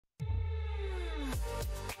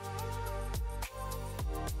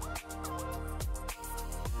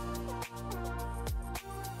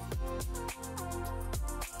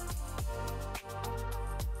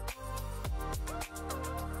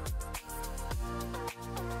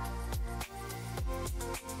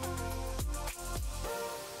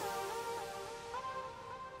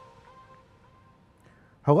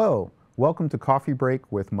Hello, welcome to Coffee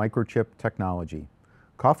Break with Microchip Technology.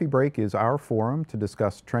 Coffee Break is our forum to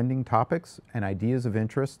discuss trending topics and ideas of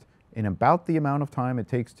interest in about the amount of time it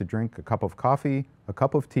takes to drink a cup of coffee, a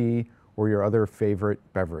cup of tea, or your other favorite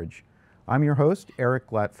beverage. I'm your host, Eric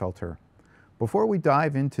Glatfelter. Before we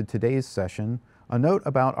dive into today's session, a note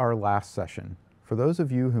about our last session. For those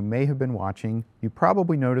of you who may have been watching, you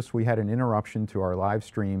probably noticed we had an interruption to our live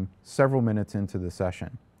stream several minutes into the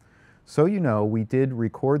session. So you know, we did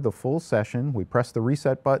record the full session. We pressed the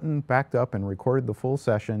reset button, backed up, and recorded the full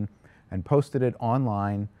session and posted it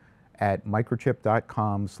online at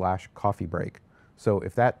microchip.com/coffeebreak. So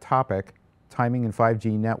if that topic, timing in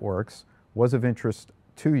 5G networks, was of interest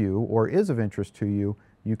to you or is of interest to you,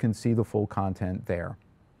 you can see the full content there.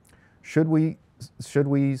 Should we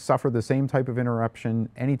suffer the same type of interruption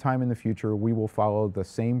anytime in the future, we will follow the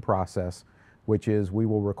same process, which is we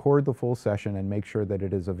will record the full session and make sure that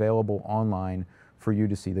it is available online for you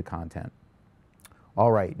to see the content.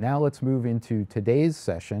 All right, now let's move into today's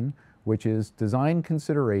session, which is design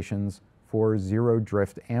considerations for zero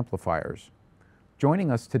drift amplifiers.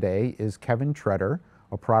 Joining us today is Kevin Tretter,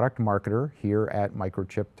 a product marketer here at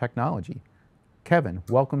Microchip Technology. Kevin,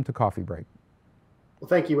 welcome to Coffee Break. Well,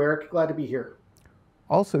 thank you, Eric. Glad to be here.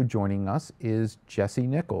 Also joining us is Jesse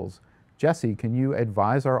Nichols. Jesse, can you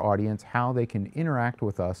advise our audience how they can interact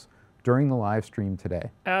with us during the live stream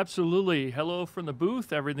today? Absolutely. Hello from the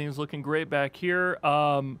booth. Everything's looking great back here.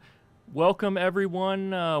 Welcome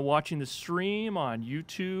everyone watching the stream on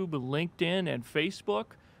YouTube, LinkedIn, and Facebook.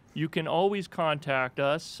 You can always contact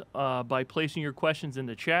us by placing your questions in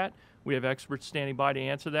the chat. We have experts standing by to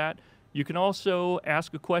answer that. You can also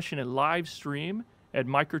ask a question in live stream at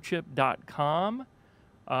microchip.com.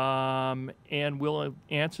 And we'll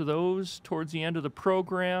answer those towards the end of the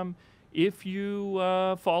program. If you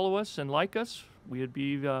follow us and like us, we would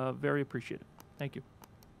be very appreciative. Thank you.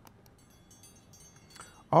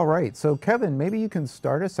 All right, so Kevin, maybe you can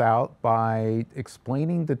start us out by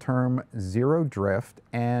explaining the term zero drift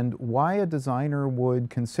and why a designer would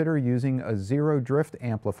consider using a zero drift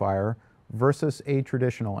amplifier versus a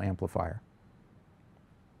traditional amplifier.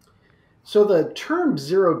 So the term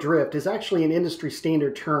zero drift is actually an industry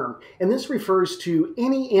standard term, and this refers to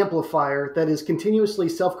any amplifier that is continuously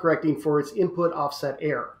self-correcting for its input offset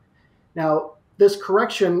error. Now, this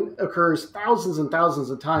correction occurs thousands and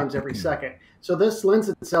thousands of times every second, so this lends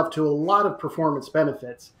itself to a lot of performance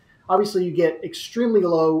benefits. Obviously, you get extremely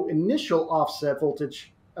low initial offset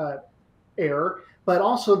voltage error, but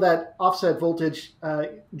also that offset voltage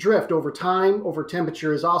drift over time, over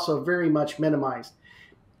temperature, is also very much minimized.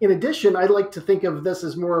 In addition, I'd like to think of this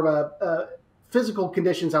as more of a physical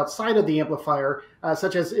conditions outside of the amplifier,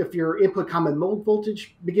 such as if your input common mode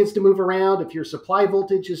voltage begins to move around, if your supply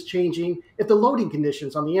voltage is changing, if the loading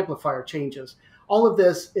conditions on the amplifier changes. All of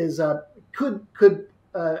this is could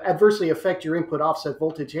adversely affect your input offset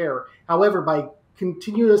voltage error. However, by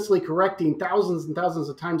continuously correcting thousands and thousands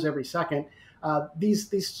of times every second,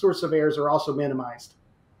 these sorts of errors are also minimized.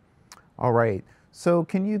 All right. So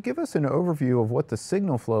can you give us an overview of what the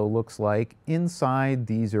signal flow looks like inside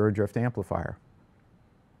the zero drift amplifier?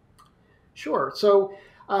 Sure. So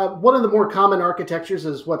one of the more common architectures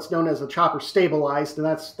is what's known as a chopper stabilized, and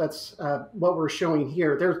that's what we're showing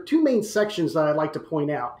here. There are two main sections that I'd like to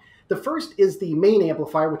point out. The first is the main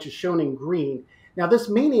amplifier, which is shown in green. Now, this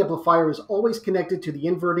main amplifier is always connected to the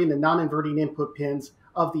inverting and non-inverting input pins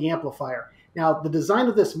of the amplifier. Now, the design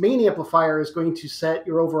of this main amplifier is going to set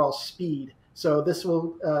your overall speed. So this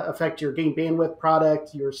will affect your gain bandwidth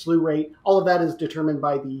product, your slew rate. All of that is determined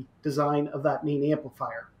by the design of that main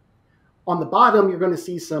amplifier. On the bottom, you're going to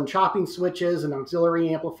see some chopping switches, an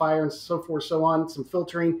auxiliary amplifier, and so forth, so on, some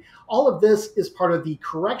filtering. All of this is part of the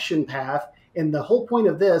correction path, and the whole point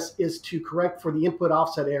of this is to correct for the input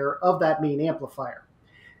offset error of that main amplifier.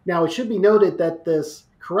 Now, it should be noted that this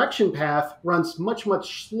correction path runs much,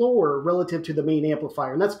 much slower relative to the main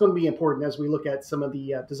amplifier. And that's going to be important as we look at some of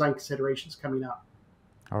the design considerations coming up.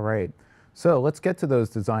 All right. So let's get to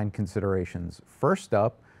those design considerations. First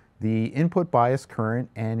up, the input bias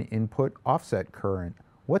current and input offset current.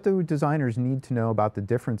 What do designers need to know about the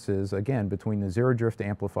differences, again, between the zero drift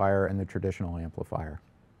amplifier and the traditional amplifier?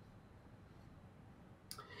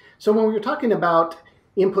 So when we're talking about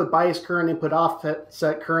input bias current, input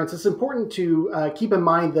offset currents, it's important to keep in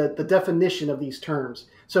mind the definition of these terms.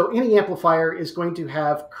 So any amplifier is going to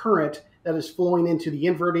have current that is flowing into the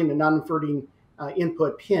inverting and non-inverting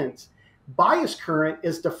input pins. Bias current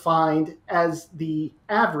is defined as the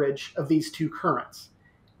average of these two currents,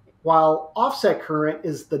 while offset current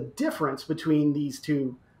is the difference between these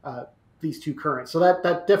two currents. So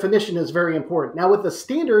that definition is very important. Now with the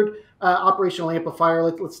standard operational amplifier,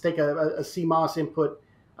 let's take a CMOS input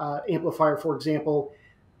amplifier, for example.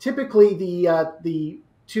 Typically the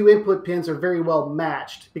two input pins are very well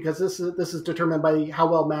matched, because this is determined by how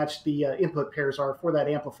well matched the input pairs are for that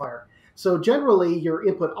amplifier. So generally your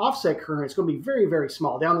input offset current is going to be very, very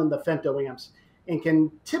small, down in the femtoamps, and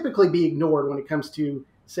can typically be ignored when it comes to,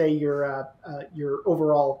 say, your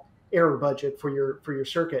overall error budget for your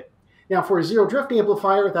circuit. Now for a zero drift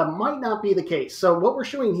amplifier, that might not be the case. So what we're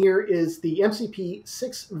showing here is the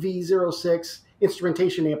MCP6V06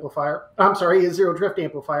 instrumentation amplifier. I'm sorry, a zero drift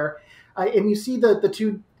amplifier. And you see the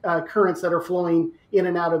two currents that are flowing in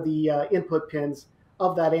and out of the input pins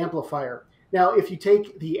of that amplifier. Now, if you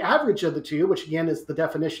take the average of the two, which again is the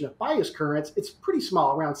definition of bias currents, it's pretty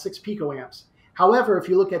small, around 6 picoamps. However, if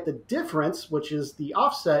you look at the difference, which is the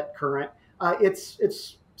offset current,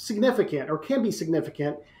 it's significant, or can be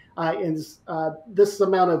significant. This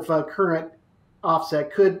amount of current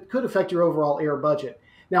offset could affect your overall error budget.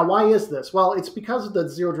 Now, why is this? Well, it's because of the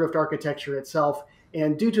zero drift architecture itself,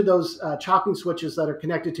 and due to those chopping switches that are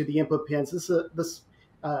connected to the input pins, this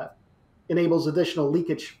enables additional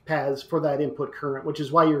leakage paths for that input current, which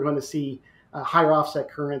is why you're going to see higher offset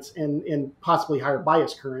currents and possibly higher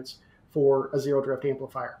bias currents for a zero drift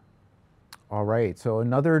amplifier. All right, so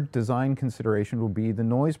another design consideration will be the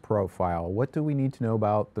noise profile. What do we need to know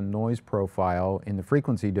about the noise profile in the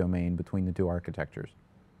frequency domain between the two architectures?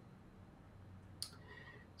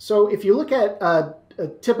 So if you look at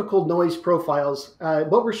typical noise profiles,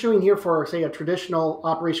 what we're showing here for, say, a traditional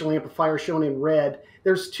operational amplifier shown in red,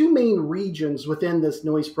 there's two main regions within this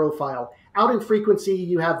noise profile. Out in frequency,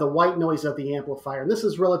 you have the white noise of the amplifier, and this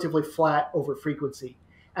is relatively flat over frequency.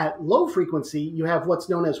 At low frequency, you have what's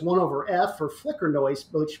known as 1 over F, or flicker noise,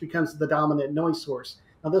 which becomes the dominant noise source.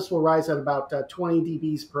 Now this will rise at about 20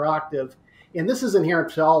 dBs per octave, and this is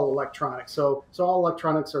inherent to all electronics. So all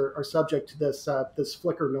electronics are subject to this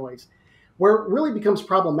flicker noise. Where it really becomes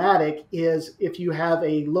problematic is if you have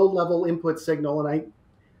a low-level input signal, and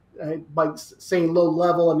by saying low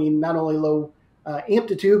level, I mean not only low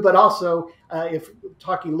amplitude, but also if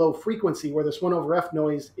talking low frequency, where this 1 over F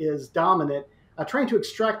noise is dominant, trying to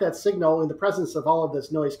extract that signal in the presence of all of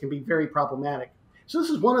this noise can be very problematic. So this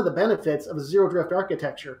is one of the benefits of a zero drift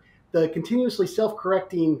architecture. The continuously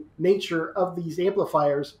self-correcting nature of these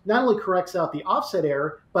amplifiers not only corrects out the offset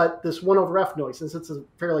error, but this 1 over F noise, since it's a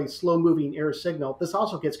fairly slow-moving error signal, this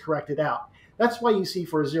also gets corrected out. That's why you see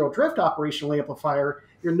for a zero drift operational amplifier,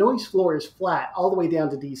 your noise floor is flat all the way down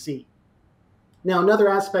to DC. Now, another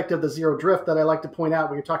aspect of the zero drift that I like to point out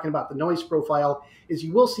when you're talking about the noise profile is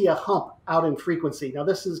you will see a hump out in frequency. Now,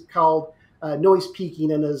 this is called noise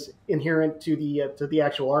peaking and is inherent to the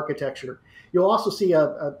actual architecture. You'll also see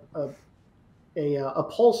a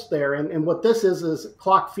pulse there, and what this is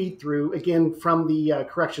clock feed through, again, from the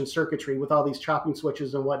correction circuitry with all these chopping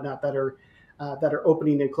switches and whatnot that are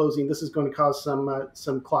opening and closing. This is going to cause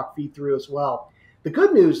some clock feed through as well. The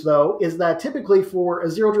good news, though, is that typically for a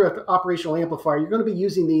zero drift operational amplifier, you're going to be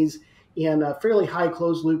using these in a fairly high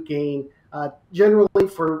closed loop gain, generally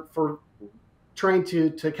for trying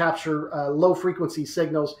to capture low frequency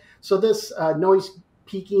signals. So this noise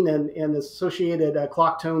peaking and associated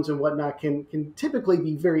clock tones and whatnot can typically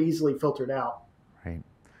be very easily filtered out. Right.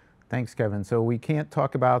 Thanks, Kevin. So we can't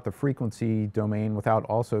talk about the frequency domain without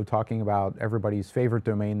also talking about everybody's favorite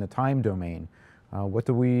domain, the time domain. What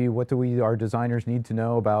do our designers need to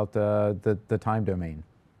know about the time domain?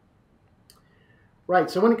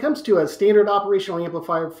 Right, so when it comes to a standard operational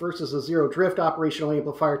amplifier versus a zero drift operational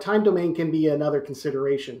amplifier, time domain can be another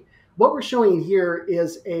consideration. What we're showing here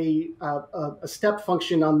is a step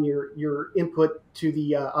function on your input to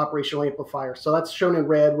the operational amplifier. So that's shown in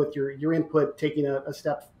red with your input taking a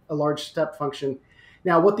large step function.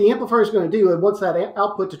 Now, what the amplifier is going to do, it wants that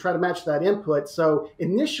output to try to match that input. So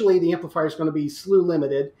initially, the amplifier is going to be slew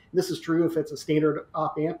limited. This is true if it's a standard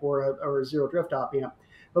op amp or a zero drift op amp.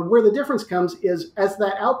 But where the difference comes is as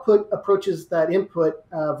that output approaches that input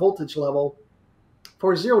voltage level,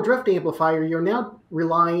 for a zero drift amplifier, you're now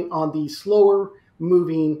relying on the slower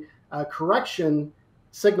moving correction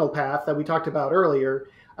signal path that we talked about earlier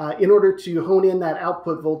in order to hone in that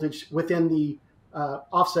output voltage within the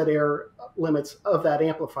offset error limits of that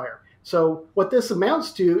amplifier. So what this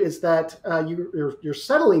amounts to is that your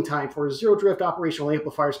settling time for a zero drift operational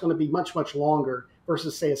amplifier is going to be much, much longer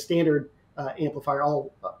versus, say, a standard amplifier,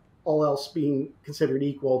 all else being considered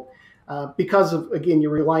equal, because of, again,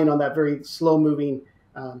 you're relying on that very slow moving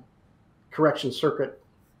correction circuit.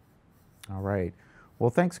 All right. Well,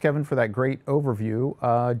 thanks, Kevin, for that great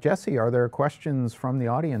overview. Jesse, are there questions from the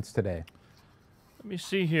audience today? Let me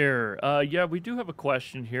see here. Yeah, we do have a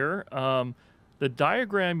question here. The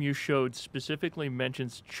diagram you showed specifically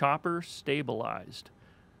mentions chopper stabilized.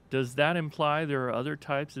 Does that imply there are other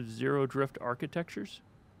types of zero drift architectures?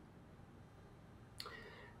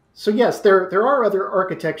 So yes, there are other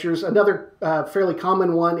architectures. Another fairly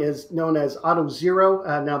common one is known as auto zero.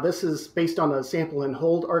 Now this is based on a sample and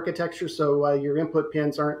hold architecture, so your input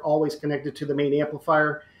pins aren't always connected to the main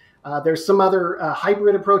amplifier. There's some other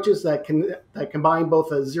hybrid approaches that combine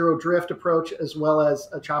both a zero drift approach as well as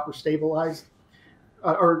a chopper stabilized,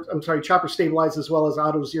 chopper stabilized as well as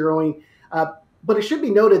auto zeroing. But it should be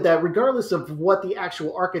noted that regardless of what the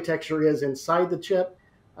actual architecture is inside the chip,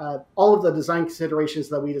 all of the design considerations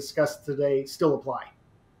that we discussed today still apply.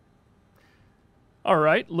 All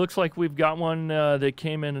right, looks like we've got one that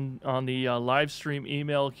came in on the live stream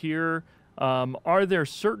email here. Are there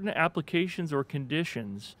certain applications or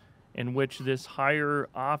conditions in which this higher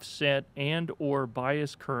offset and or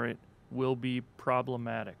bias current will be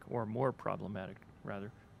problematic, or more problematic, rather?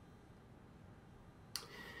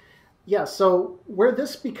 Yeah, so where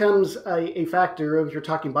this becomes a factor, if you're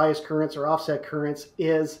talking bias currents or offset currents,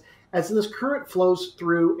 is as this current flows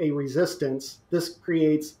through a resistance, this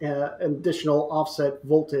creates an additional offset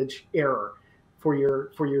voltage error for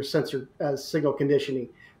your sensor signal conditioning.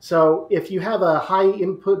 So if you have a high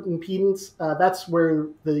input impedance, that's where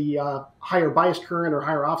the higher bias current or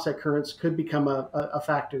higher offset currents could become a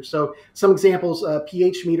factor. So some examples,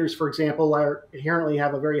 pH meters, for example, inherently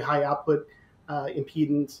have a very high output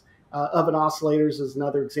impedance. Oven oscillators is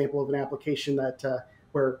another example of an application that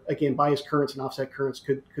where, again, bias currents and offset currents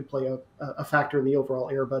could play a factor in the overall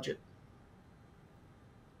error budget.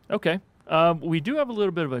 Okay. We do have a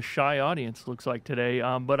little bit of a shy audience, looks like, today,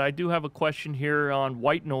 but I do have a question here on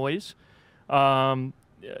white noise.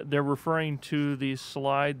 They're referring to the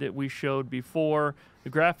slide that we showed before. The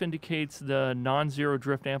graph indicates the non-zero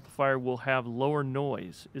drift amplifier will have lower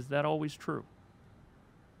noise. Is that always true?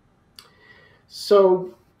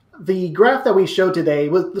 So the graph that we showed today,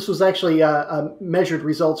 this was actually measured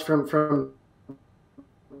results from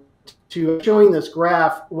showing this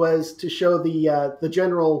graph was to show the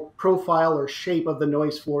general profile or shape of the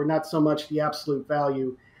noise floor, not so much the absolute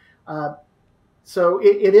value. So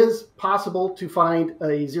it is possible to find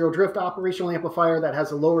a zero drift operational amplifier that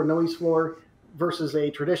has a lower noise floor versus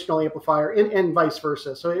a traditional amplifier, and vice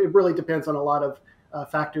versa. So it really depends on a lot of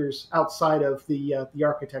factors outside of the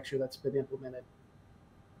architecture that's been implemented.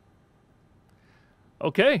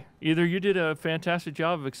 Okay, either you did a fantastic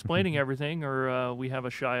job of explaining everything, or we have a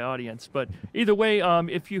shy audience. But either way,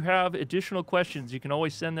 if you have additional questions, you can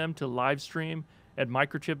always send them to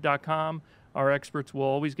livestream@microchip.com. Our experts will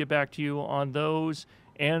always get back to you on those.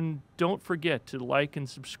 And don't forget to like and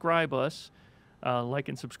subscribe to us. Back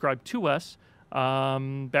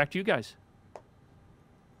to you guys.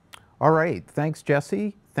 All right. Thanks,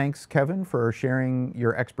 Jesse. Thanks, Kevin, for sharing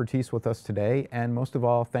your expertise with us today. And most of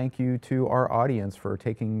all, thank you to our audience for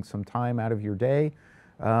taking some time out of your day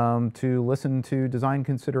to listen to design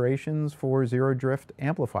considerations for zero drift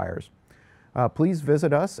amplifiers. Please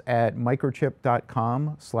visit us at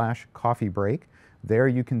microchip.com/coffee break. There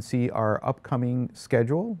you can see our upcoming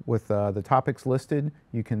schedule with the topics listed.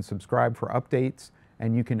 You can subscribe for updates,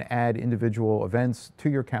 and you can add individual events to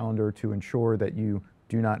your calendar to ensure that you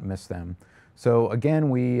do not miss them. So again,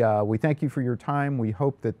 we thank you for your time. We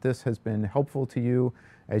hope that this has been helpful to you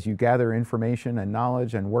as you gather information and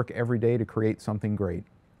knowledge and work every day to create something great.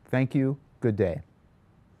 Thank you. Good day.